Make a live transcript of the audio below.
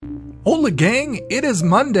Hola gang, it is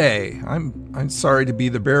Monday. I'm sorry to be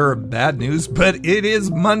the bearer of bad news, but it is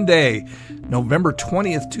Monday, November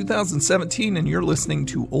 20th, 2017, and you're listening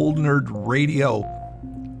to Old Nerd Radio.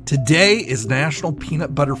 Today is National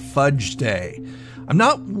Peanut Butter Fudge Day. I'm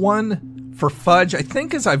not one for fudge. I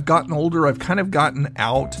think as I've gotten older, I've kind of gotten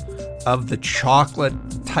out of the chocolate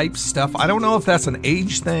type stuff. I don't know if that's an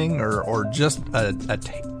age thing or just a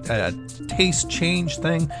taste change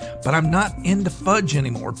thing, but I'm not into fudge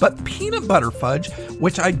anymore. But peanut butter fudge,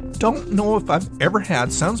 which I don't know if I've ever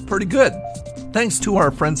had, sounds pretty good. Thanks to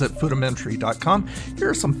our friends at Foodimentary.com, here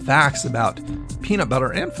are some facts about peanut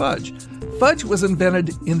butter and fudge. Fudge was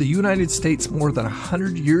invented in the United States more than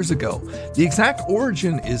 100 years ago. The exact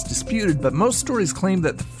origin is disputed, but most stories claim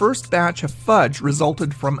that the first batch of fudge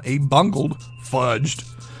resulted from a bungled, fudged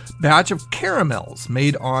batch of caramels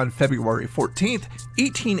made on February 14th,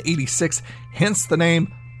 1886, hence the name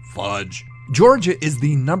Fudge. Georgia is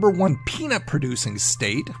the #1 peanut producing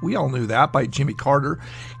state. We all knew that by Jimmy Carter.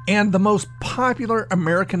 And the most popular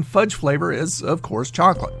American fudge flavor is, of course,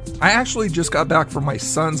 chocolate. I actually just got back from my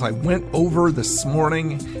son's. I went over this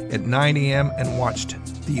morning at 9 a.m. and watched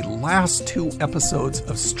the last 2 episodes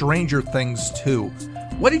of Stranger Things 2.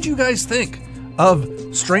 What did you guys think of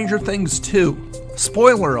Stranger Things 2?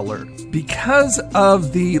 Spoiler alert. Because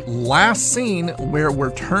of the last scene where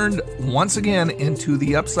we're turned once again into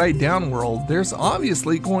the upside down world, there's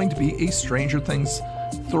obviously going to be a Stranger Things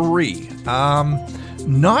 3. I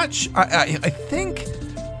think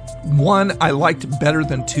 1 I liked better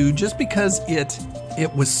than 2 just because it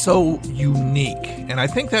was so unique. And I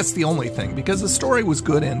think that's the only thing, because the story was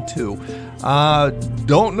good in 2.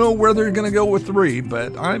 Don't know where they're going to go with 3,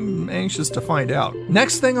 but I'm anxious to find out.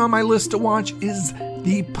 Next thing on my list to watch is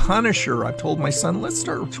The Punisher. I've told my son, let's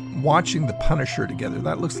start watching The Punisher together.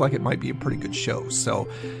 That looks like it might be a pretty good show. So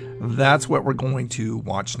that's what we're going to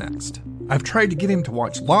watch next. I've tried to get him to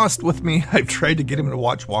watch Lost with me. I've tried to get him to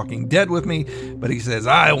watch Walking Dead with me, but he says,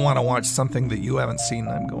 I want to watch something that you haven't seen.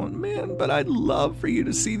 And I'm going, man, but I'd love for you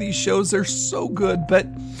to see these shows. They're so good, but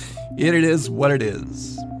it is what it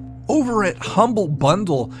is. Over at Humble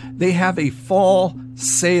Bundle, they have a fall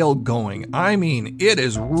sale going. I mean, it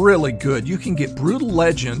is really good. You can get Brutal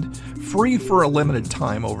Legend free for a limited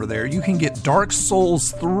time over there. You can get Dark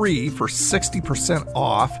Souls 3 for 60%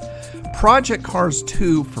 off. Project Cars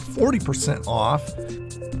 2 for 40% off.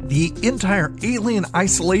 The entire Alien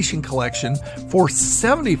Isolation Collection for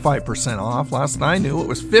 75% off. Last I knew it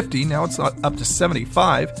was 50, now it's up to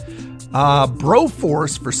 75.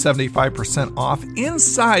 Broforce for 75% off.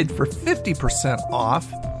 Inside for 50%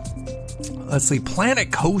 off. Let's see,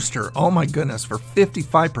 Planet Coaster, oh my goodness, for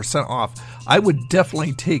 55% off. I would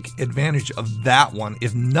definitely take advantage of that one,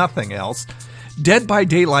 if nothing else. Dead by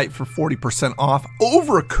Daylight for 40% off.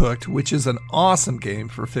 Overcooked, which is an awesome game,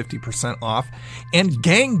 for 50% off. And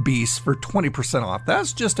Gang Beasts for 20% off.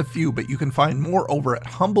 That's just a few, but you can find more over at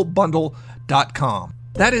humblebundle.com.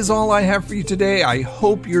 That is all I have for you today. I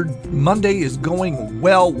hope your Monday is going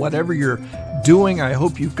well, whatever you're doing. I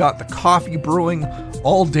hope you've got the coffee brewing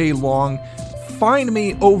all day long. Find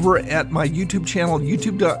me over at my YouTube channel,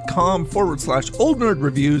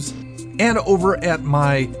 youtube.com/oldnerdreviews, and over at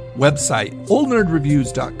my website,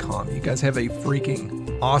 oldnerdreviews.com. You guys have a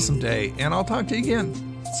freaking awesome day, and I'll talk to you again.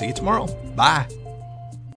 See you tomorrow. Bye.